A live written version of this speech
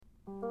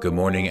Good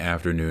morning,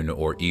 afternoon,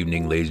 or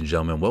evening, ladies and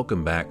gentlemen.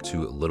 Welcome back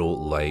to Little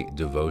Light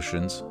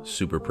Devotions.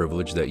 Super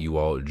privileged that you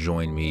all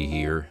join me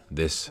here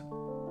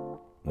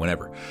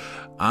whenever.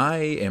 I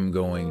am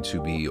going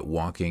to be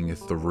walking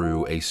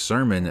through a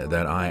sermon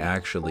that I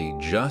actually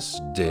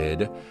just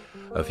did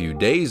a few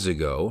days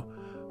ago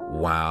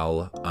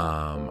while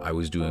I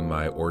was doing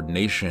my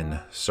ordination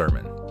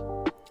sermon.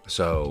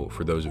 So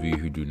for those of you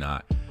who do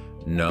not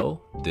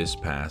know, this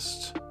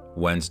past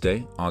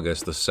Wednesday,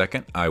 August the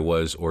 2nd, I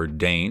was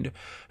ordained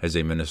as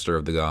a minister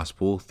of the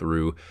gospel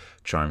through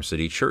Charm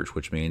City Church,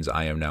 which means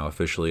I am now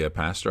officially a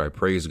pastor. I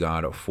praise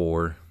God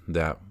for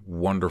that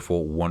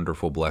wonderful,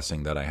 wonderful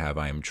blessing that I have.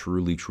 I am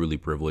truly, truly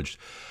privileged.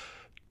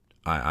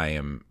 I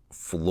am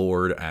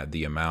floored at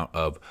the amount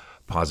of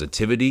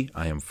positivity.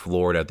 I am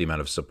floored at the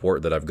amount of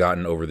support that I've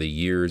gotten over the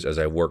years as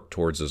I work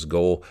towards this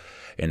goal.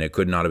 And it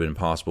could not have been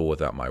possible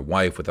without my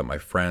wife, without my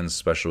friends,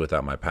 especially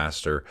without my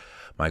pastor,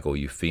 Michael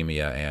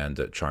Euphemia,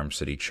 and Charm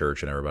City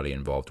Church and everybody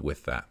involved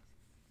with that.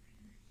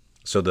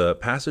 So the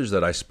passage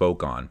that I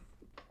spoke on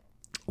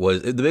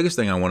was the biggest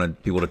thing I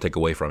wanted people to take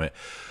away from it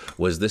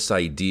was this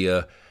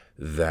idea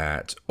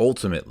that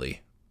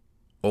ultimately,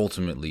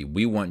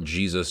 we want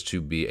Jesus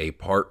to be a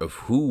part of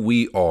who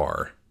we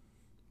are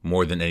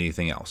more than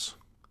anything else.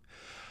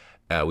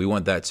 We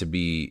want that to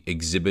be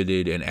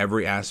exhibited in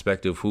every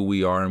aspect of who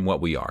we are and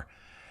what we are.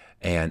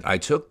 And I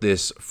took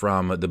this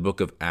from the book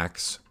of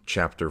Acts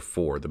chapter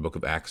 4,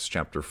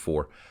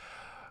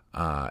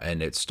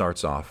 and it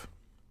starts off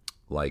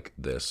like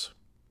this.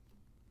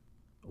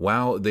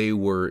 While they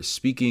were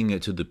speaking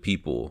to the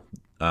people,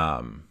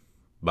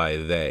 by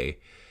they,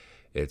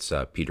 it's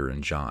Peter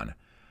and John.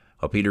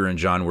 While Peter and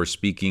John were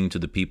speaking to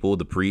the people,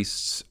 the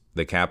priests,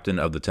 the captain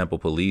of the temple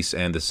police,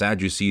 and the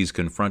Sadducees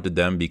confronted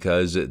them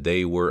because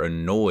they were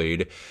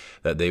annoyed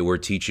that they were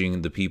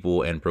teaching the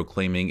people and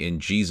proclaiming in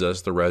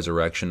Jesus the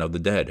resurrection of the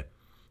dead.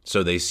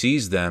 So they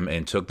seized them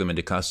and took them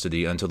into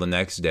custody until the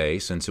next day,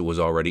 since it was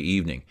already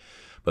evening.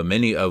 But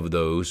many of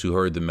those who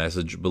heard the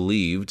message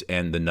believed,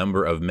 and the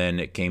number of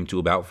men came to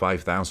about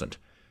 5,000.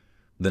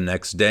 The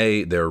next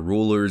day, their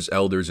rulers,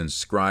 elders, and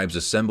scribes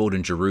assembled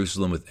in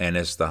Jerusalem with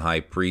Annas the high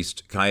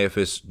priest,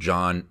 Caiaphas,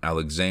 John,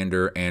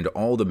 Alexander, and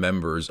all the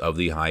members of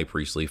the high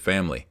priestly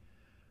family.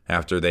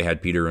 After they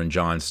had Peter and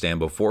John stand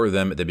before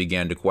them, they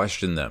began to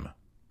question them.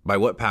 By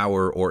what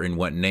power or in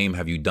what name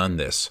have you done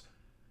this?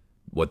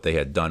 What they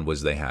had done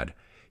was they had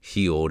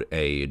healed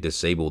a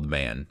disabled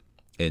man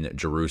in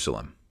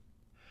Jerusalem.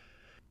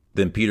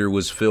 Then Peter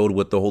was filled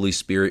with the Holy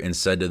Spirit and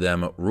said to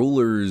them,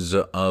 rulers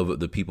of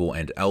the people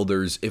and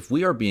elders, if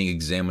we are being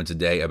examined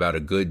today about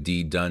a good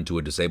deed done to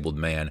a disabled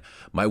man,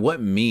 by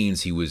what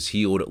means he was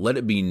healed, let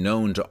it be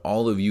known to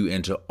all of you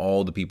and to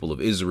all the people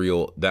of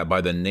Israel that by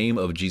the name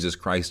of Jesus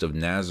Christ of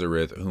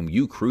Nazareth, whom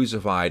you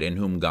crucified and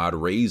whom God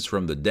raised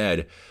from the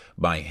dead,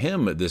 by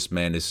him this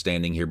man is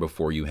standing here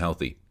before you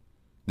healthy.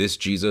 This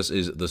Jesus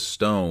is the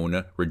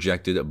stone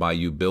rejected by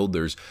you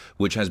builders,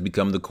 which has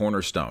become the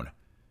cornerstone.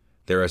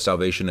 There is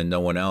salvation in no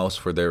one else,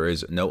 for there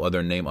is no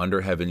other name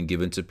under heaven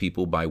given to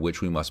people by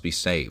which we must be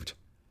saved.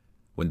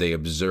 When they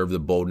observed the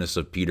boldness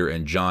of Peter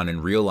and John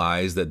and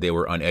realized that they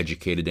were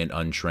uneducated and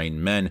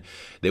untrained men,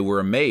 they were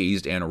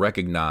amazed and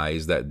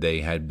recognized that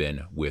they had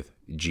been with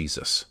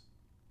Jesus.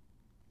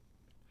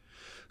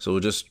 So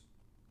we'll just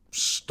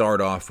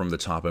start off from the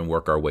top and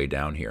work our way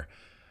down here.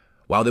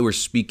 While they were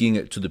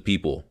speaking to the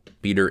people,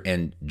 Peter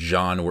and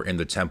John were in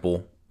the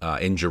temple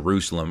in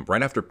Jerusalem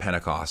right after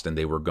Pentecost, and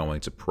they were going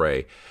to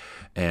pray.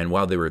 And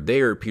while they were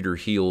there, Peter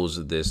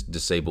heals this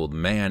disabled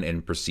man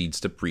and proceeds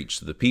to preach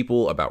to the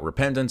people about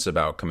repentance,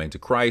 about coming to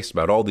Christ,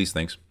 about all these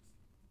things.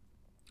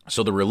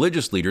 So the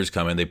religious leaders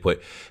come and they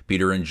put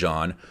Peter and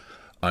John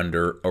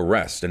under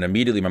arrest. And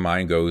immediately my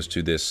mind goes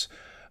to this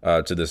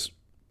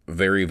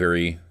very,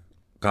 very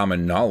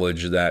common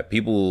knowledge that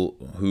people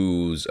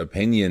whose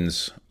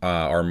opinions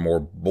are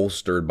more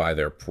bolstered by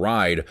their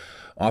pride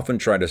often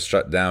try to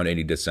shut down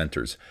any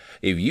dissenters.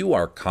 If you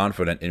are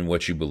confident in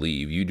what you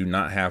believe, you do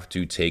not have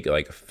to take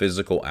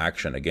physical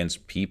action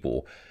against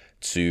people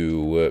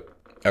to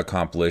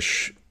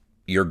accomplish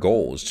your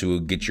goals,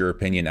 to get your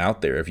opinion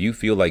out there. If you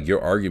feel like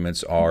your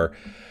arguments are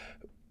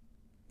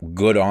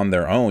good on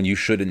their own, you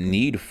shouldn't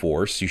need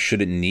force. You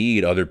shouldn't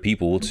need other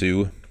people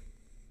to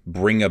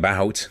bring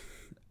about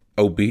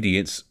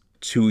obedience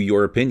to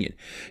your opinion.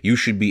 You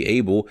should be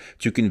able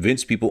to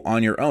convince people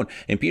on your own.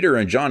 And Peter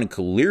and John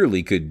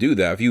clearly could do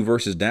that. A few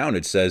verses down,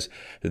 it says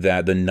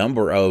that the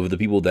number of the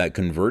people that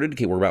converted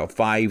were about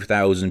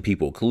 5,000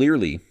 people.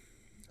 Clearly,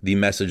 the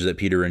message that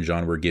Peter and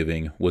John were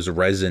giving was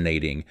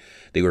resonating.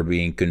 They were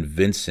being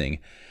convincing.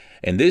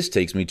 And this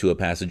takes me to a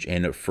passage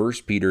in 1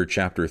 Peter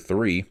chapter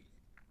 3,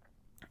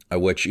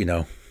 which,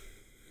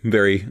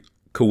 very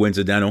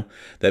coincidental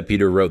that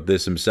Peter wrote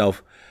this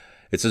himself.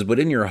 It says, but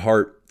in your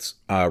hearts,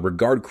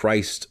 regard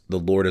Christ the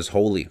Lord as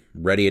holy,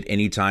 ready at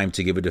any time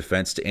to give a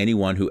defense to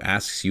anyone who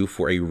asks you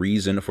for a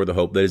reason for the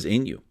hope that is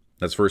in you.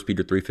 That's 1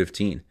 Peter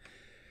 3:15.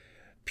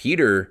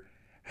 Peter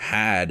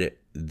had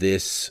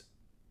this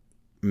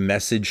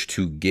message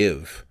to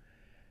give.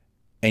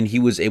 and he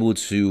was able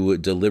to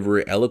deliver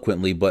it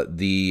eloquently. But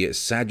the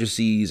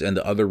Sadducees and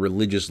the other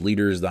religious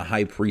leaders, the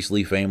high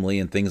priestly family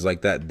and things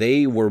like that,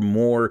 they were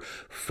more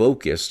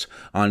focused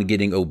on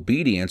getting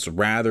obedience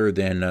rather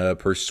than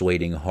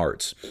persuading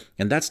hearts.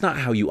 And that's not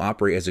how you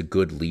operate as a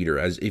good leader.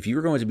 As if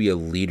you're going to be a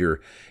leader,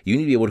 you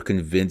need to be able to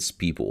convince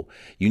people.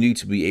 You need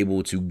to be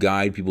able to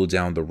guide people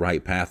down the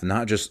right path,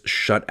 not just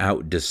shut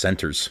out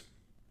dissenters.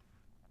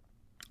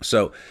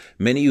 So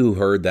many who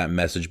heard that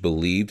message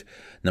believed.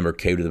 Number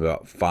came to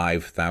about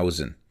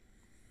 5,000.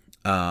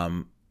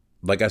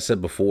 Like I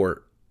said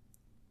before,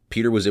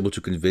 Peter was able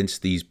to convince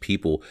these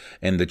people,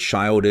 and the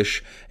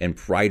childish and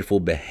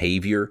prideful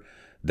behavior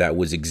that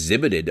was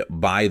exhibited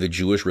by the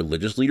Jewish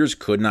religious leaders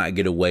could not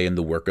get away in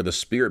the work of the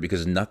Spirit,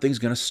 because nothing's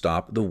going to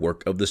stop the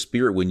work of the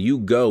Spirit. When you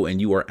go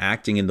and you are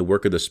acting in the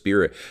work of the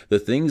Spirit, the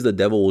things the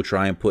devil will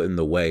try and put in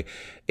the way,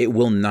 it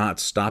will not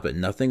stop it.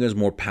 Nothing is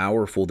more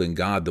powerful than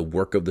God, the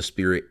work of the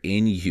Spirit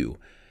in you.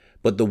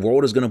 But the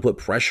world is going to put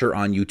pressure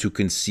on you to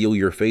conceal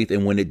your faith.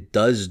 And when it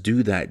does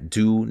do that,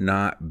 do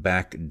not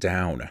back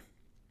down.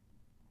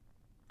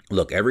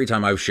 Look, every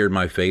time I've shared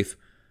my faith,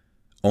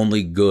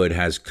 only good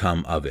has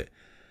come of it.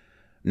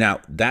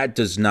 Now, that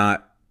does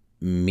not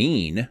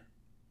mean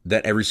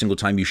that every single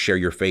time you share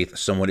your faith,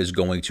 someone is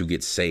going to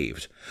get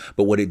saved.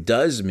 But what it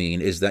does mean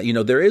is that,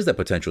 there is that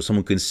potential.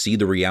 Someone can see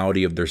the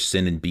reality of their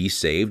sin and be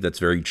saved. That's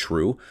very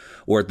true.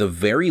 Or at the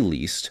very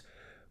least,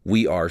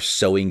 we are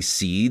sowing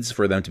seeds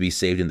for them to be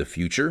saved in the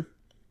future,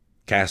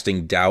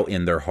 casting doubt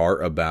in their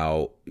heart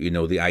about,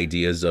 the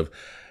ideas of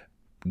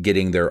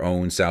getting their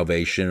own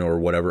salvation or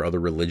whatever other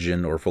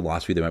religion or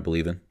philosophy they might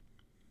believe in.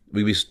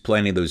 We'd be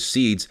planting those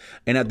seeds.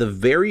 And at the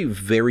very,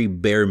 very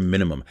bare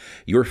minimum,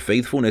 your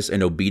faithfulness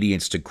and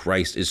obedience to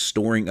Christ is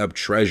storing up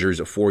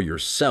treasures for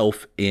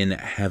yourself in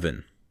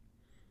heaven,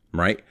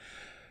 right?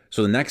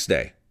 So the next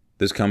day,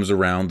 this comes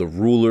around, the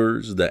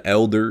rulers, the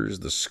elders,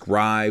 the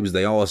scribes,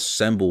 they all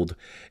assembled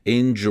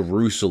in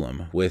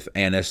Jerusalem with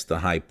Annas the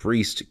high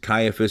priest,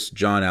 Caiaphas,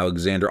 John,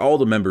 Alexander, all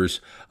the members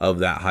of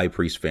that high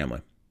priest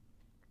family.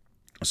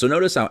 So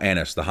notice how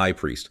Annas, the high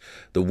priest,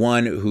 the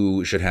one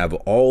who should have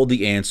all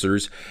the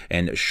answers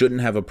and shouldn't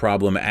have a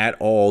problem at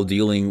all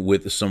dealing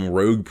with some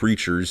rogue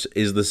preachers,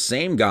 is the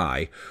same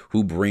guy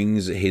who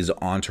brings his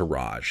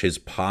entourage, his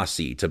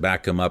posse, to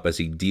back him up as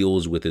he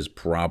deals with his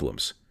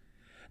problems.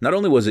 Not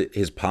only was it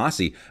his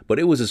posse, but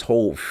it was his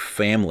whole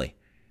family.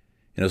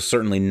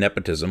 Certainly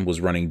nepotism was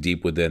running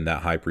deep within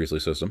that high priestly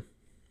system.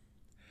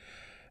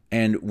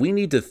 And we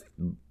need to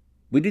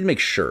make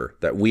sure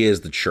that we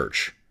as the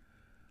church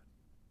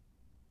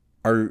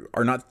are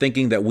not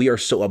thinking that we are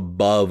so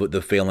above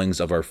the failings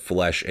of our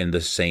flesh in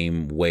the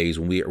same ways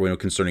when we are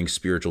concerning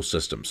spiritual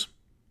systems.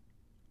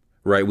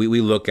 Right? We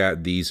look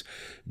at these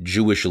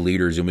Jewish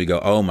leaders and we go,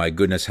 oh my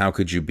goodness, how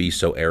could you be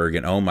so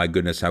arrogant? Oh my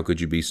goodness, how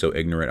could you be so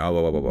ignorant? Oh,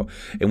 blah, blah, blah, blah.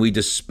 And we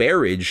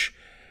disparage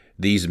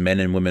these men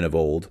and women of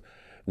old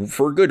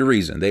for good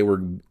reason. They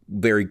were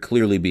very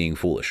clearly being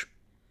foolish.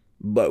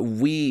 But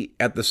we,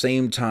 at the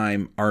same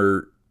time,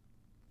 are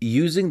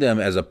using them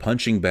as a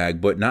punching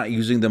bag, but not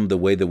using them the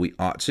way that we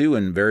ought to.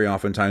 And very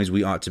oftentimes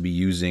we ought to be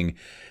using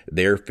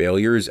their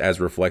failures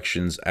as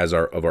reflections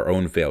of our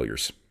own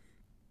failures.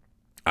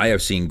 I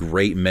have seen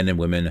great men and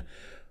women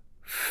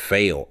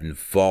fail and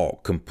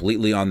fall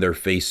completely on their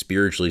face,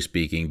 spiritually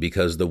speaking,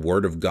 because the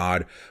word of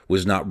God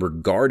was not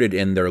regarded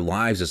in their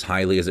lives as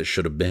highly as it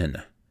should have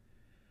been.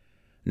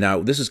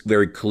 Now, this is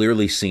very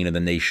clearly seen in the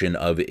nation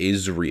of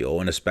Israel,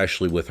 and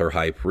especially with her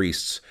high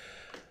priests.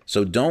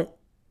 So don't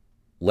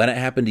let it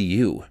happen to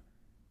you.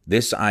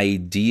 This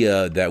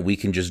idea that we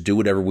can just do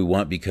whatever we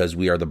want because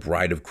we are the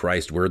bride of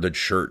Christ, we're the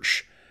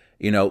church,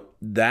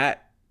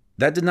 that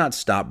did not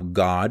stop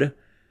God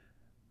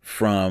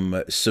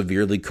from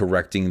severely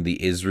correcting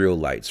the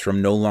Israelites,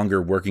 from no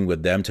longer working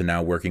with them to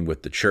now working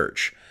with the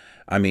church.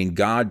 I mean,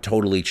 God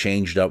totally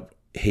changed up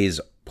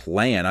his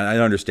plan. I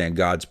understand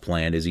God's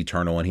plan is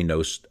eternal and he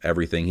knows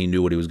everything. He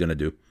knew what he was going to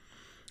do.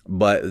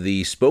 But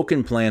the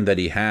spoken plan that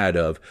he had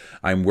of,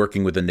 I'm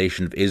working with the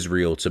nation of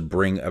Israel to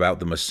bring about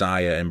the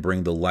Messiah and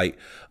bring the light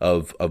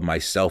of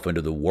myself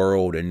into the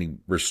world and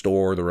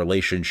restore the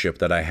relationship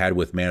that I had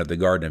with man at the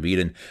Garden of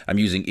Eden. I'm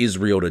using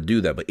Israel to do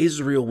that. But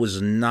Israel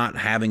was not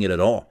having it at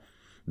all.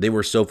 They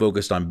were so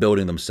focused on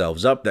building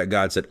themselves up that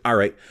God said, all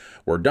right,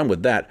 we're done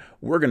with that.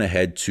 We're going to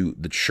head to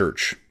the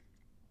church.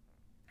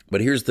 But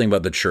here's the thing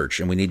about the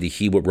church, and we need to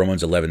heed what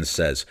Romans 11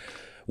 says.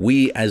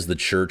 We as the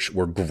church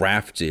were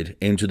grafted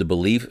into the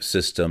belief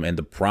system and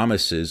the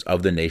promises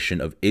of the nation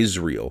of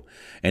Israel.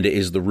 And it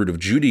is the root of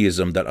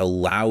Judaism that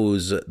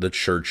allows the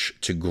church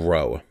to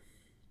grow.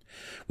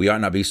 We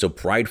ought not be so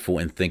prideful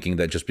in thinking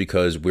that just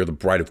because we're the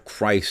bride of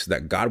Christ,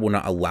 that God will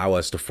not allow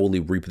us to fully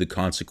reap the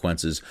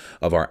consequences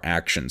of our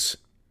actions.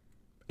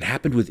 It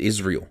happened with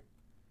Israel.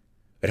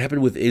 It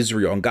happened with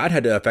Israel. And God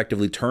had to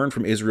effectively turn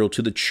from Israel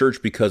to the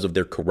church because of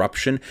their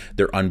corruption,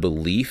 their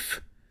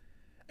unbelief.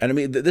 And I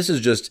mean, this is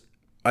just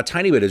a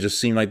tiny bit. It just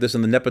seemed like this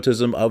in the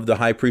nepotism of the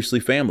high priestly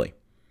family.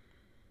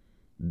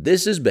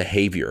 This is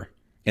behavior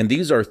And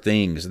these are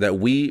things that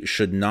we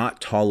should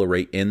not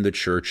tolerate in the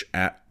church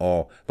at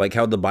all. Like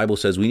how the Bible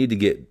says we need to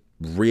get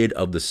rid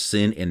of the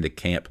sin in the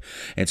camp.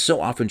 And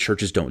so often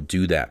churches don't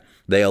do that.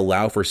 They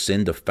allow for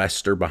sin to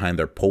fester behind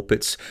their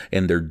pulpits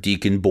and their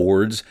deacon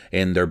boards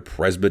and their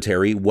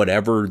presbytery,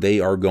 whatever they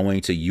are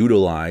going to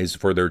utilize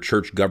for their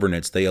church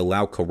governance. They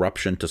allow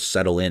corruption to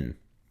settle in.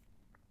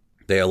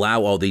 They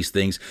allow all these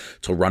things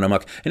to run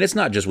amok. And it's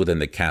not just within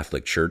the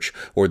Catholic Church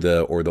or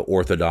the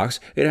Orthodox.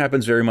 It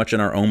happens very much in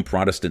our own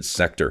Protestant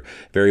sector,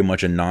 very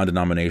much in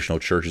non-denominational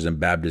churches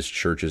and Baptist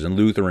churches and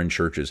Lutheran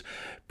churches.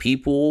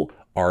 People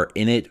are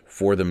in it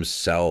for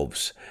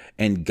themselves.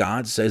 And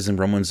God says in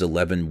Romans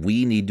 11,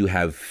 we need to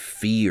have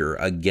fear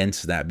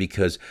against that,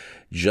 because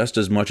just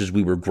as much as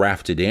we were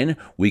grafted in,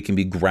 we can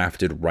be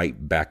grafted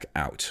right back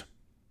out.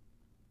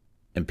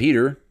 And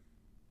Peter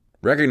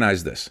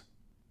recognized this.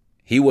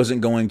 He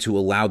wasn't going to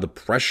allow the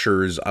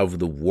pressures of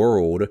the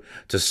world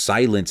to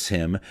silence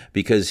him,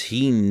 because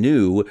he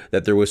knew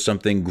that there was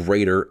something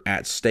greater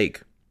at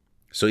stake.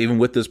 So even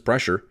with this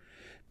pressure,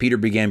 Peter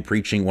began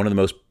preaching one of the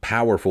most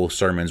powerful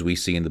sermons we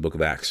see in the book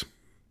of Acts.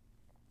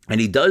 And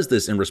he does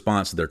this in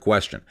response to their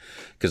question,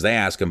 because they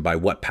ask him, by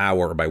what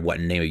power or by what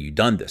name have you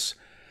done this?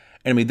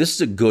 And I mean, this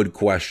is a good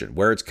question.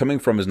 Where it's coming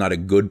from is not a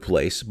good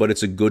place, but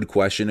it's a good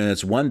question, and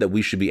it's one that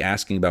we should be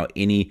asking about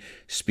any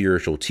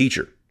spiritual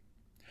teacher.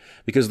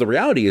 Because the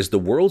reality is the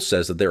world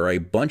says that there are a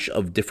bunch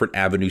of different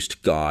avenues to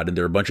God and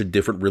there are a bunch of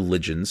different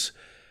religions.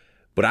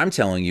 But I'm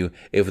telling you,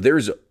 if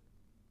there's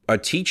a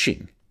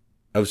teaching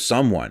of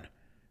someone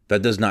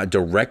that does not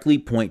directly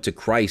point to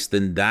Christ,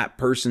 then that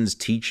person's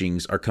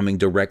teachings are coming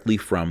directly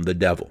from the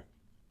devil.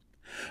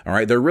 All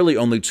right, there are really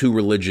only two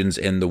religions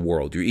in the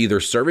world. You're either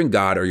serving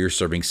God or you're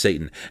serving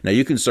Satan. Now,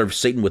 you can serve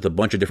Satan with a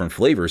bunch of different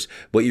flavors,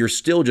 but you're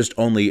still just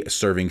only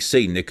serving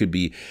Satan. It could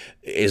be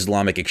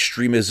Islamic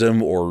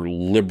extremism or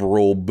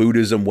liberal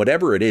Buddhism,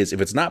 whatever it is.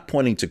 If it's not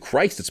pointing to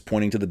Christ, it's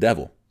pointing to the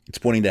devil. It's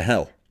pointing to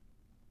hell.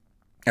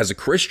 As a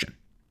Christian,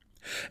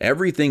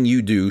 everything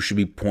you do should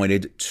be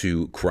pointed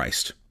to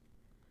Christ.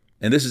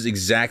 And this is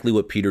exactly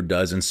what Peter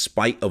does in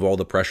spite of all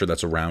the pressure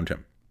that's around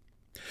him.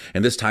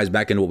 And this ties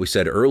back into what we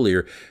said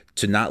earlier,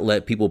 to not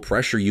let people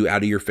pressure you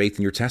out of your faith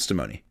and your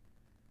testimony.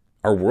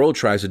 Our world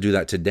tries to do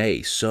that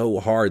today so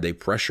hard. They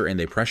pressure and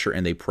they pressure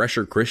and they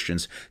pressure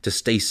Christians to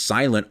stay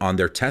silent on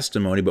their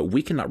testimony, but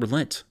we cannot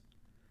relent.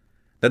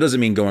 That doesn't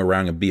mean going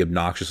around and be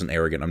obnoxious and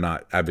arrogant. I'm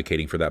not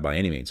advocating for that by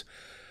any means.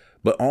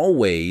 But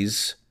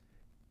always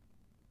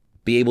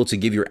be able to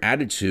give your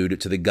attitude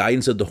to the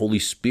guidance of the Holy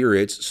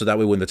Spirit, so that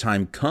way when the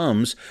time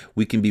comes,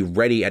 we can be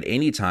ready at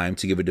any time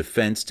to give a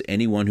defense to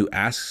anyone who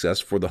asks us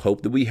for the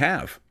hope that we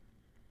have.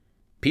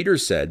 Peter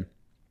said,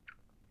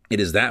 it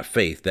is that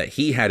faith that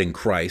he had in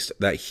Christ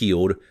that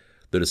healed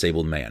the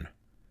disabled man.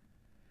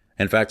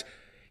 In fact,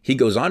 he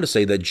goes on to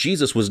say that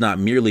Jesus was not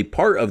merely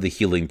part of the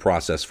healing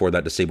process for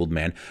that disabled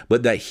man,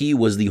 but that he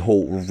was the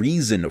whole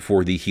reason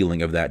for the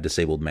healing of that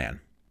disabled man.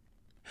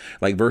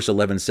 Like verse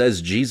 11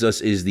 says, Jesus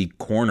is the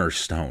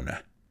cornerstone.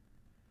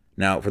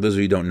 Now, for those of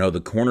you who don't know,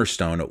 the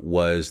cornerstone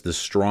was the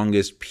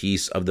strongest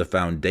piece of the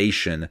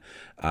foundation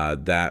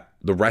that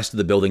the rest of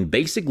the building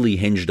basically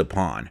hinged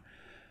upon.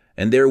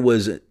 And there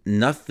was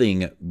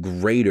nothing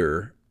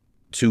greater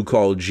to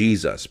call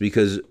Jesus,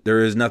 because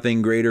there is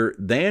nothing greater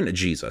than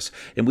Jesus.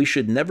 And we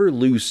should never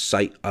lose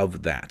sight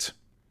of that.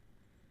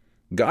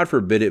 God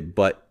forbid it,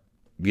 but,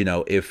 you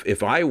know, if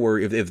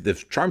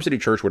Charm City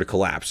Church were to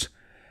collapse,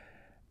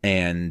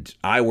 and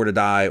I were to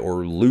die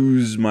or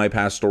lose my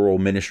pastoral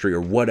ministry or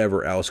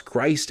whatever else,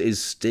 Christ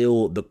is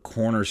still the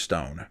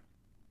cornerstone.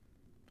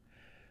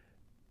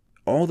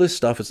 All this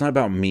stuff, it's not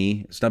about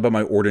me. It's not about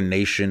my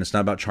ordination. It's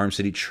not about Charm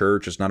City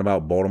Church. It's not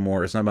about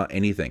Baltimore. It's not about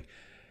anything.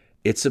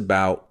 It's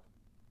about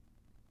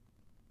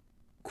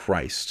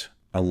Christ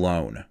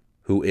alone,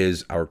 who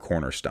is our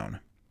cornerstone.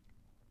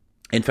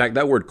 In fact,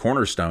 that word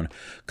cornerstone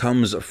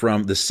comes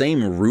from the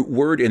same root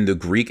word in the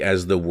Greek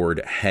as the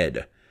word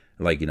head,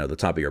 like, you know, the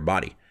top of your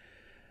body.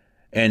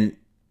 And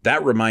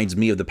that reminds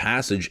me of the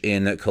passage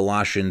in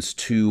Colossians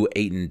 2,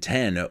 8, and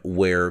 10,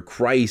 where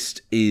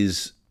Christ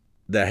is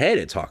the head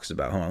it talks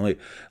about. Hold on, let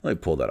me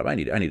pull that up. I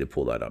need to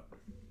pull that up.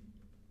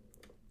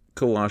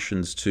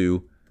 Colossians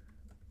 2,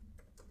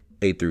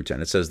 8 through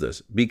 10. It says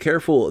this: be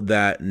careful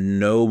that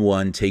no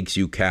one takes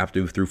you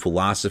captive through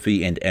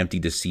philosophy and empty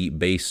deceit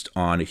based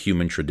on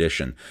human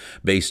tradition,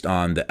 based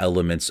on the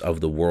elements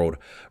of the world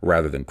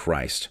rather than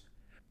Christ.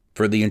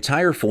 For the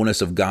entire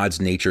fullness of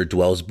God's nature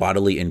dwells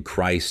bodily in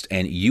Christ,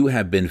 and you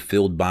have been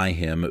filled by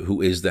him,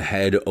 who is the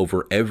head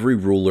over every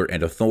ruler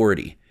and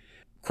authority.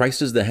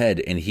 Christ is the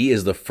head, and he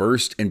is the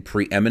first and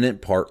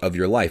preeminent part of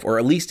your life, or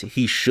at least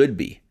he should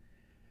be.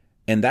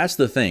 And that's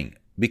the thing.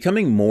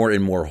 Becoming more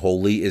and more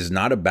holy is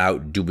not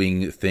about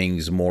doing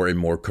things more and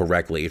more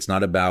correctly. It's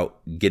not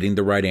about getting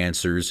the right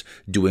answers,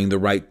 doing the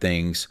right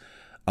things.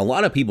 A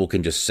lot of people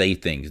can just say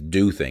things,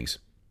 do things.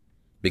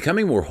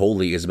 Becoming more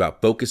holy is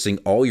about focusing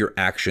all your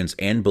actions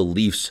and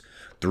beliefs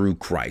through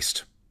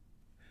Christ.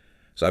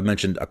 So I've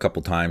mentioned a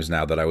couple times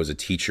now that I was a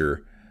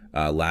teacher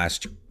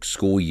last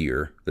school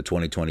year, the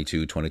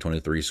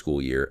 2022-2023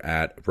 school year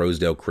at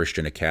Rosedale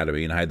Christian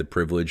Academy, and I had the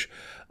privilege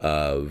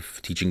of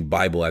teaching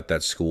Bible at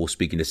that school,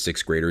 speaking to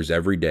sixth graders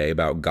every day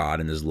about God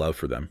and his love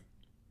for them.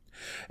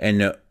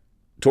 And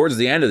towards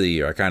the end of the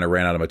year, I kind of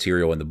ran out of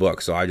material in the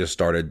book, so I just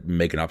started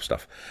making up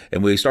stuff.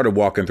 And we started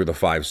walking through the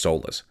 5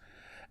 solas.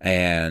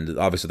 And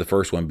obviously the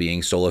first one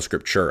being sola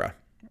scriptura.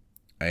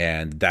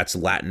 And that's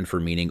Latin for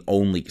meaning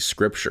only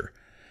scripture.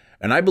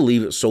 And I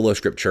believe sola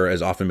scriptura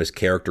is often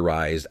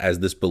mischaracterized as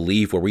this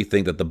belief where we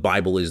think that the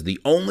Bible is the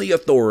only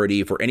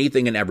authority for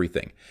anything and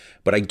everything.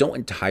 But I don't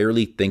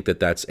entirely think that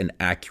that's an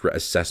accurate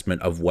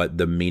assessment of what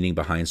the meaning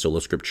behind sola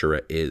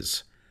scriptura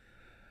is.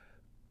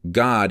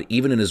 God,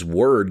 even in his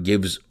word,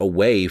 gives a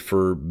way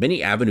for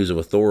many avenues of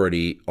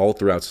authority all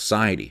throughout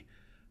society.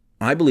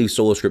 I believe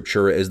sola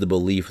scriptura is the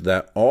belief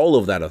that all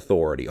of that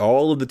authority,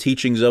 all of the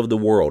teachings of the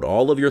world,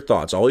 all of your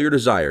thoughts, all your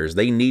desires,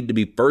 they need to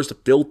be first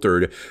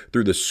filtered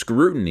through the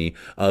scrutiny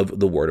of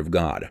the word of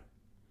God.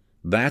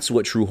 That's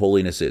what true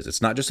holiness is.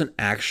 It's not just an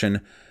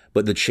action,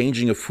 but the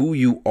changing of who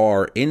you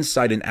are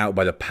inside and out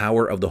by the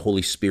power of the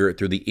Holy Spirit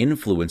through the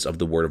influence of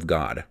the word of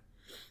God.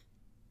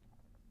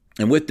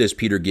 And with this,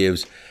 Peter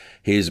gives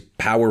his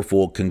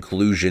powerful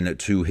conclusion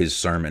to his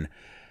sermon.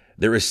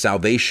 There is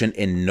salvation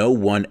in no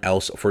one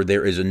else, for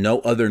there is no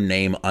other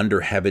name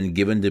under heaven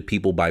given to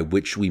people by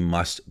which we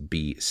must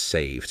be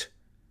saved.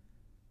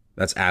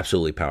 That's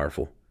absolutely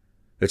powerful.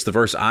 It's the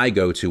verse I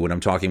go to when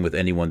I'm talking with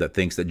anyone that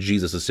thinks that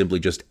Jesus is simply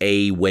just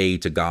a way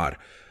to God.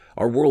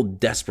 Our world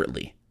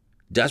desperately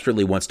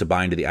wants to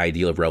buy into the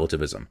ideal of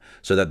relativism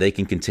so that they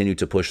can continue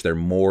to push their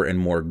more and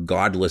more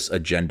godless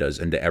agendas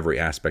into every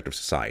aspect of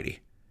society.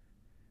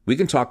 We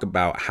can talk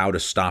about how to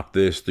stop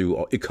this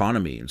through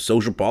economy and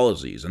social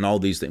policies and all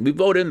these things. We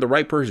voted in the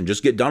right person.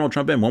 Just get Donald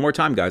Trump in one more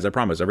time, guys. I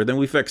promise. Everything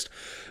we fixed.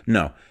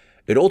 No,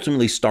 it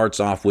ultimately starts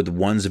off with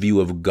one's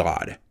view of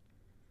God.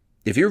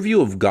 If your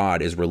view of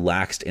God is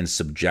relaxed and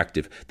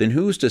subjective, then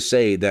who's to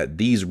say that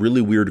these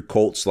really weird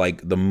cults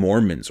like the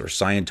Mormons or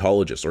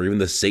Scientologists or even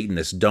the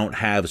Satanists don't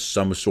have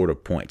some sort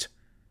of point?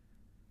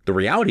 The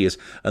reality is,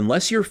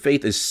 unless your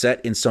faith is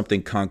set in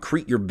something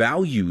concrete, your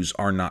values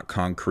are not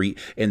concrete,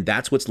 and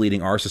that's what's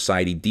leading our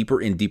society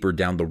deeper and deeper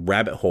down the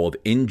rabbit hole of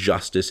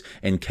injustice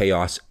and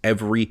chaos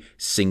every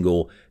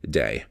single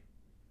day.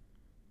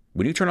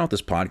 When you turn off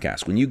this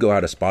podcast, when you go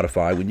out of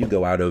Spotify, when you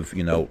go out of,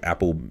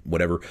 Apple,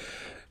 whatever,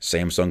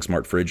 Samsung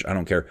smart fridge, I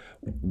don't care.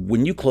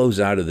 When you close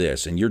out of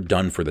this and you're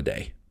done for the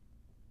day,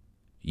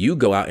 you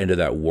go out into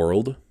that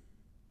world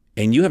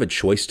and you have a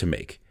choice to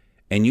make.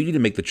 And you need to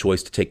make the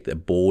choice to take the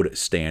bold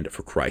stand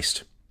for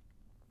Christ.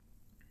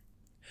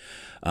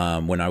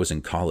 When I was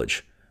in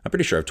college, I'm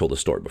pretty sure I've told the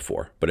story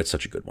before, but it's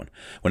such a good one.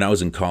 When I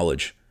was in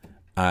college,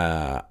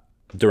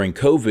 during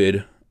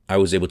COVID, I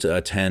was able to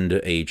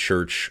attend a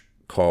church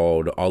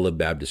called Olive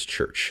Baptist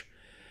Church.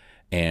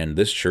 And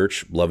this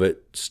church, love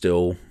it,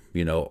 still,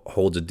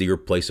 holds a dear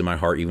place in my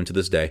heart even to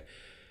this day.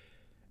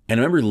 And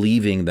I remember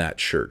leaving that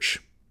church.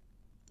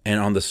 And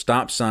on the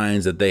stop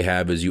signs that they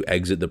have as you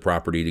exit the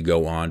property to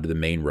go on to the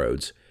main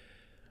roads,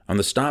 on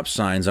the stop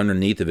signs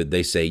underneath of it,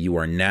 they say, "You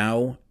are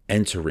now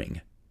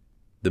entering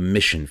the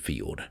mission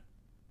field."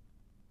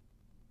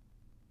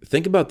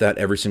 Think about that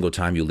every single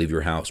time you leave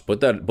your house.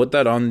 Put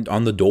that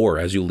on the door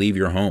as you leave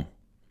your home.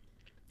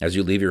 As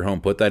you leave your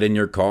home, put that in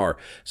your car,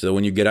 so that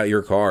when you get out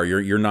your car,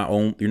 you're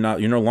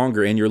no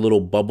longer in your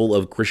little bubble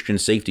of Christian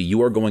safety.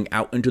 You are going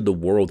out into the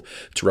world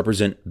to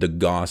represent the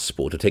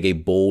gospel, to take a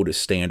bold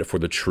stand for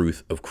the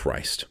truth of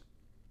Christ.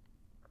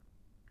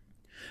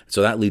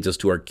 So that leads us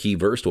to our key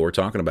verse, what we're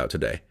talking about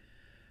today.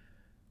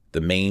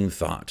 The main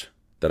thought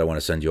that I want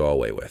to send you all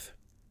away with.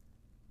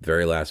 The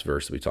very last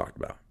verse that we talked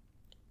about.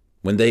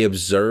 When they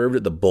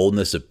observed the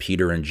boldness of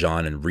Peter and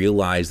John and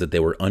realized that they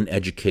were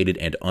uneducated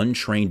and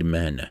untrained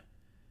men,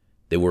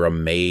 they were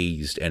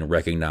amazed and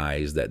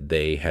recognized that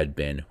they had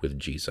been with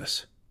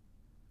Jesus.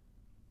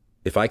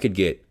 If I could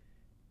get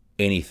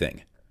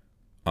anything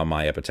on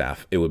my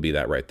epitaph, it would be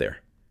that right there.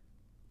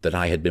 That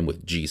I had been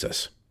with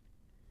Jesus.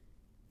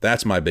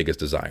 That's my biggest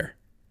desire.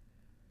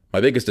 My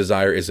biggest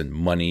desire isn't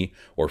money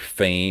or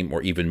fame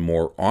or even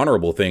more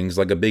honorable things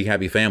like a big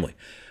happy family.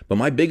 But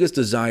my biggest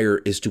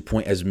desire is to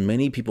point as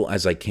many people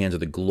as I can to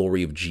the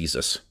glory of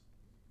Jesus.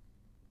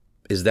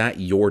 Is that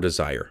your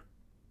desire?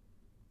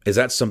 Is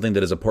that something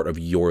that is a part of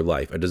your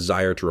life, a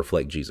desire to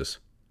reflect Jesus?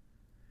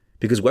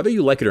 Because whether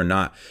you like it or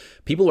not,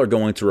 people are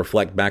going to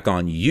reflect back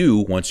on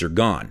you once you're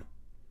gone.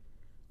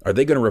 Are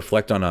they going to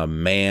reflect on a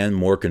man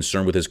more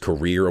concerned with his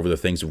career over the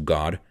things of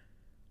God?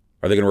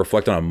 Are they going to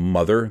reflect on a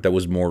mother that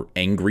was more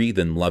angry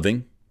than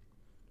loving?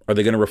 Are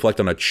they going to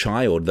reflect on a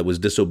child that was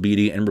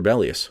disobedient and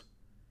rebellious?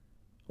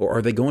 Or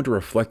are they going to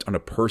reflect on a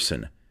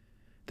person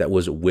that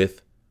was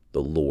with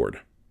the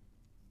Lord?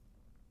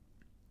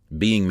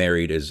 Being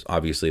married is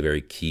obviously a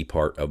very key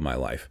part of my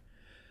life.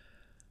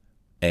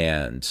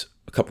 And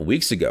a couple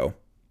weeks ago,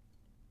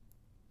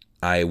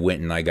 I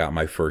went and I got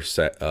my first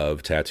set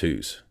of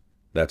tattoos.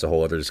 That's a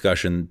whole other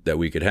discussion that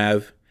we could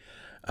have.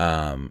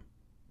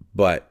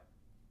 But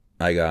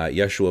I got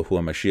Yeshua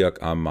HaMashiach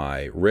on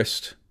my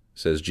wrist,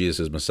 says Jesus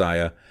is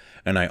Messiah.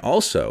 And I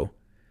also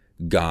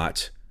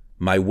got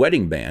my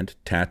wedding band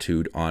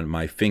tattooed on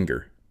my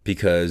finger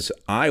because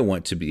I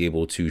want to be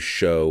able to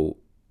show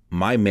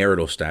my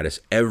marital status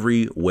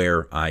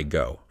everywhere I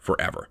go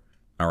forever.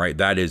 All right.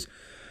 That is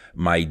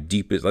my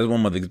deepest, that's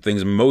one of the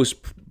things I'm most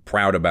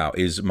proud about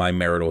is my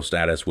marital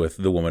status with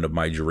the woman of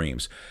my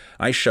dreams.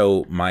 I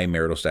show my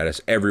marital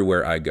status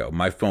everywhere I go.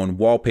 My phone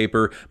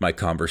wallpaper, my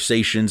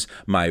conversations,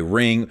 my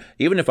ring.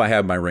 Even if I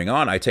have my ring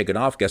on, I take it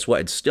off. Guess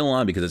what? It's still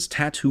on because it's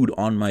tattooed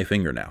on my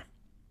finger now.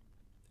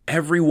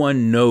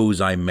 Everyone knows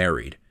I'm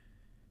married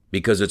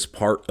because it's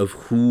part of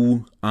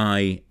who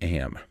I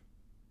am.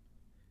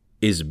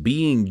 Is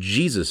being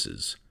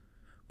Jesus's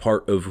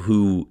part of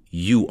who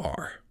you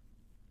are?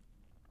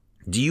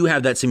 Do you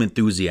have that same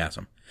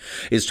enthusiasm?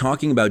 Is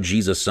talking about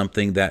Jesus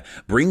something that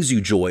brings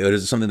you joy, or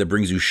is it something that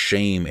brings you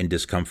shame and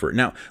discomfort?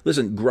 Now,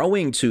 listen,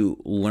 growing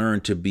to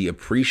learn to be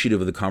appreciative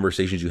of the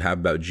conversations you have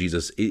about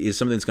Jesus is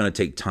something that's going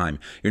to take time.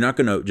 You're not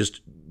going to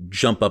just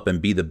jump up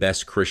and be the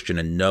best Christian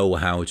and know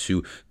how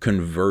to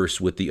converse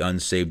with the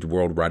unsaved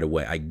world right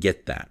away. I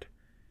get that.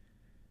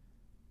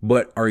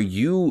 But are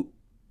you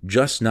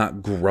just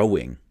not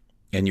growing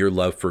in your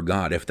love for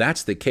God? If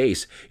that's the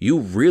case, you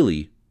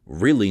really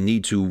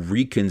need to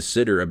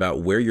reconsider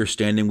about where your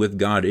standing with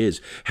God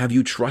is. Have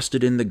you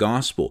trusted in the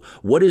gospel?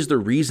 What is the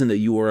reason that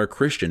you are a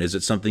Christian? Is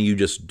it something you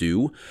just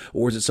do,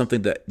 or is it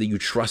something that you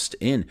trust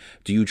in?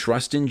 Do you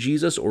trust in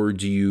Jesus, or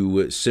do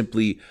you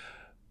simply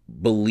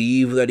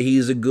believe that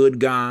he's a good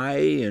guy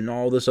and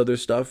all this other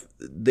stuff?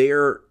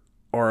 There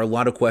are a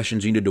lot of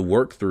questions you need to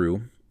work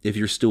through if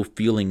you're still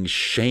feeling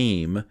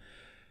shame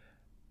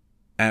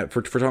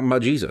for talking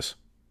about Jesus.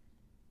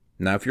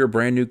 Now, if you're a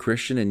brand new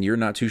Christian and you're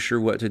not too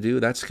sure what to do,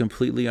 that's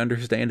completely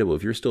understandable.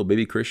 If you're still a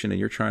baby Christian and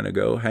you're trying to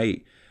go,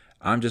 hey,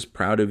 I'm just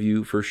proud of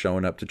you for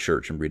showing up to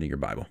church and reading your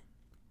Bible.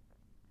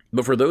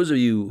 But for those of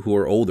you who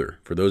are older,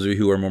 for those of you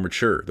who are more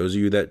mature, those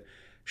of you that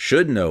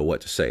should know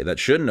what to say, that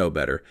should know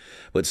better,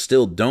 but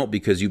still don't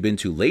because you've been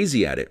too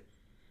lazy at it,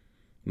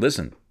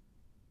 listen,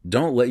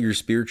 don't let your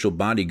spiritual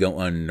body go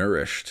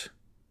unnourished.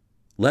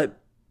 Let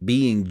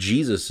being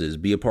Jesus's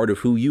be a part of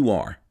who you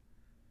are.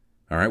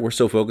 All right, we're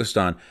so focused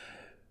on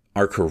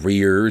our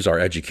careers, our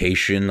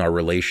education, our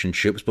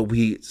relationships, but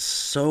we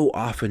so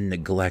often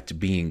neglect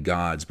being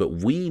God's. But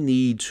we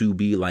need to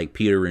be like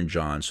Peter and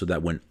John so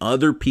that when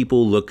other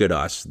people look at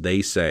us,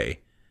 they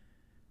say,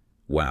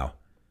 wow,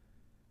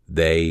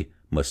 they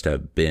must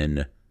have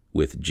been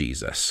with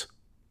Jesus.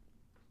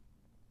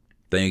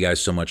 Thank you guys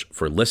so much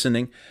for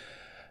listening.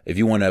 If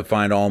you want to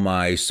find all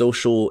my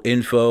social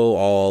info,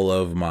 all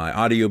of my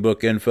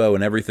audiobook info,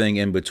 and everything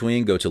in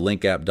between, go to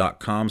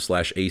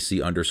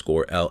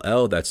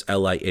linkapp.com/AC_LL. That's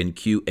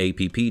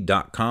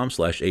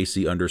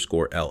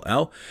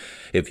linkapp.com/AC_LL.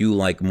 If you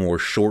like more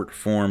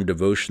short-form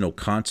devotional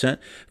content,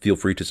 feel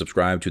free to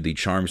subscribe to the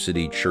Charm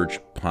City Church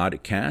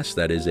podcast.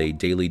 That is a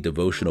daily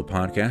devotional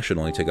podcast. Should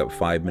only take up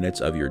 5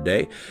 minutes of your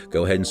day.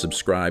 Go ahead and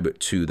subscribe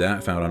to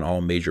that, found on all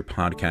major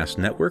podcast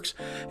networks.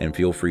 And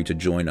feel free to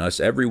join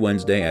us every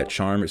Wednesday at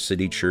Charm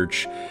City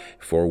Church,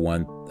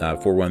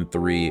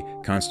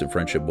 413 Constant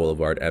Friendship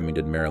Boulevard,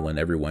 Abingdon, Maryland,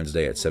 every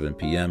Wednesday at 7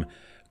 p.m.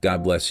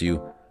 God bless you.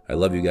 I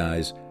love you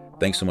guys.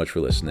 Thanks so much for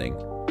listening.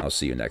 I'll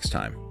see you next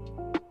time.